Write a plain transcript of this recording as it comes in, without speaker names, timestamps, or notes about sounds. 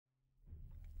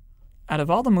Out of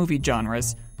all the movie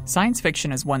genres, science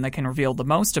fiction is one that can reveal the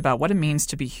most about what it means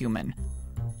to be human.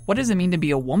 What does it mean to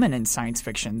be a woman in science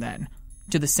fiction, then?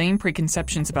 Do the same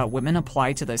preconceptions about women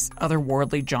apply to this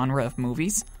otherworldly genre of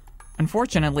movies?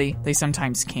 Unfortunately, they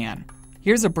sometimes can.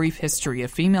 Here's a brief history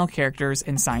of female characters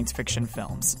in science fiction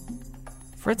films.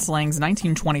 Fritz Lang's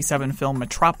 1927 film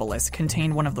Metropolis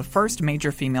contained one of the first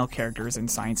major female characters in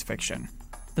science fiction.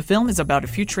 The film is about a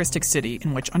futuristic city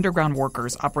in which underground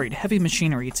workers operate heavy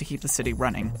machinery to keep the city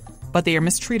running, but they are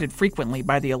mistreated frequently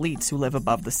by the elites who live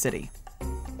above the city.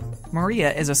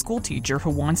 Maria is a schoolteacher who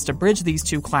wants to bridge these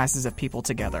two classes of people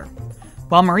together.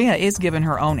 While Maria is given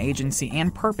her own agency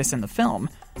and purpose in the film,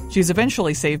 she is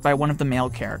eventually saved by one of the male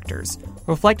characters,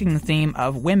 reflecting the theme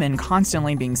of women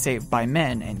constantly being saved by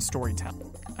men in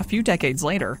storytelling. A few decades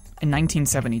later, in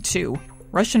 1972,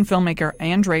 Russian filmmaker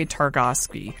Andrei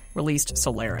Tarkovsky released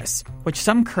Solaris, which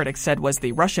some critics said was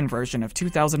the Russian version of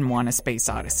 2001: A Space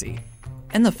Odyssey.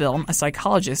 In the film, a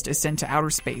psychologist is sent to outer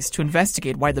space to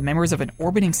investigate why the members of an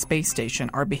orbiting space station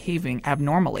are behaving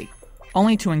abnormally,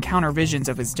 only to encounter visions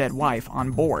of his dead wife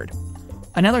on board.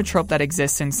 Another trope that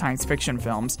exists in science fiction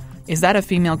films is that of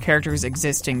female characters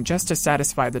existing just to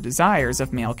satisfy the desires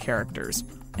of male characters,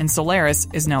 and Solaris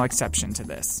is no exception to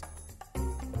this.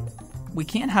 We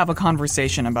can't have a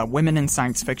conversation about women in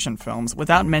science fiction films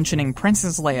without mentioning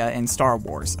Princess Leia in Star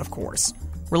Wars, of course.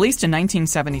 Released in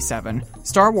 1977,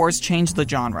 Star Wars changed the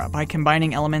genre by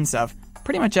combining elements of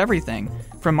pretty much everything,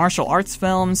 from martial arts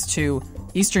films to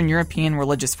Eastern European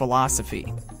religious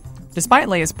philosophy. Despite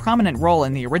Leia's prominent role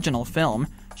in the original film,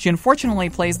 she unfortunately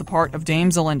plays the part of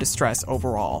damsel in distress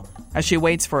overall, as she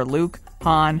waits for Luke,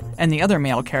 Han, and the other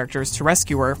male characters to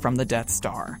rescue her from the Death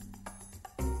Star.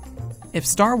 If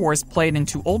Star Wars played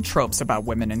into old tropes about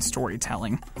women in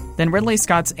storytelling, then Ridley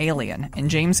Scott's Alien and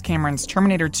James Cameron's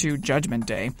Terminator 2: Judgment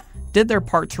Day did their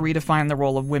part to redefine the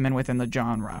role of women within the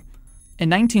genre. In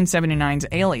 1979's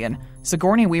Alien,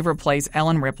 Sigourney Weaver plays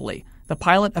Ellen Ripley, the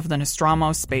pilot of the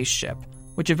Nostromo spaceship,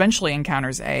 which eventually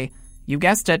encounters a, you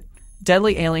guessed it,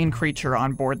 deadly alien creature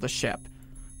on board the ship.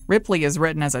 Ripley is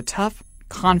written as a tough,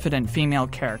 confident female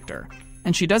character,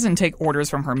 and she doesn't take orders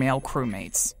from her male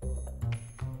crewmates.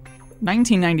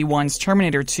 1991's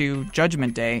Terminator 2: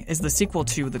 Judgment Day is the sequel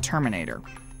to The Terminator.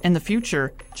 In the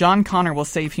future, John Connor will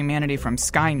save humanity from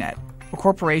Skynet, a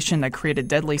corporation that created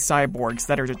deadly cyborgs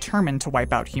that are determined to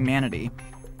wipe out humanity.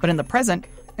 But in the present,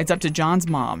 it's up to John's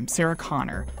mom, Sarah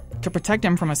Connor, to protect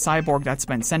him from a cyborg that's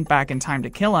been sent back in time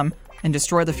to kill him and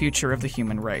destroy the future of the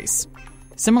human race.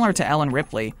 Similar to Ellen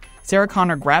Ripley, Sarah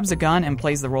Connor grabs a gun and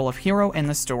plays the role of hero in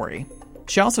the story.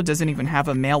 She also doesn't even have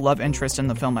a male love interest in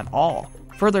the film at all,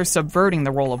 further subverting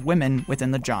the role of women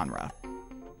within the genre.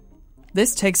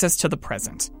 This takes us to the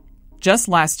present. Just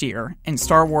last year, in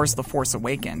Star Wars: The Force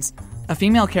Awakens, a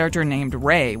female character named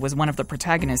Rey was one of the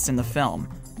protagonists in the film.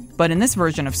 But in this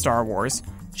version of Star Wars,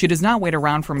 she does not wait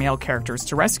around for male characters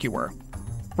to rescue her.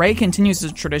 Rey continues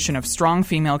the tradition of strong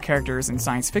female characters in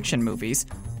science fiction movies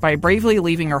by bravely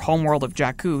leaving her homeworld of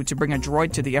Jakku to bring a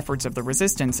droid to the efforts of the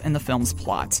Resistance in the film's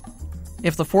plot.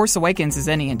 If The Force Awakens is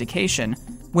any indication,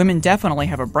 women definitely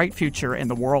have a bright future in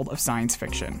the world of science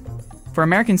fiction. For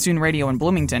American Student Radio in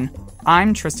Bloomington,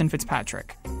 I'm Tristan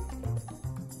Fitzpatrick.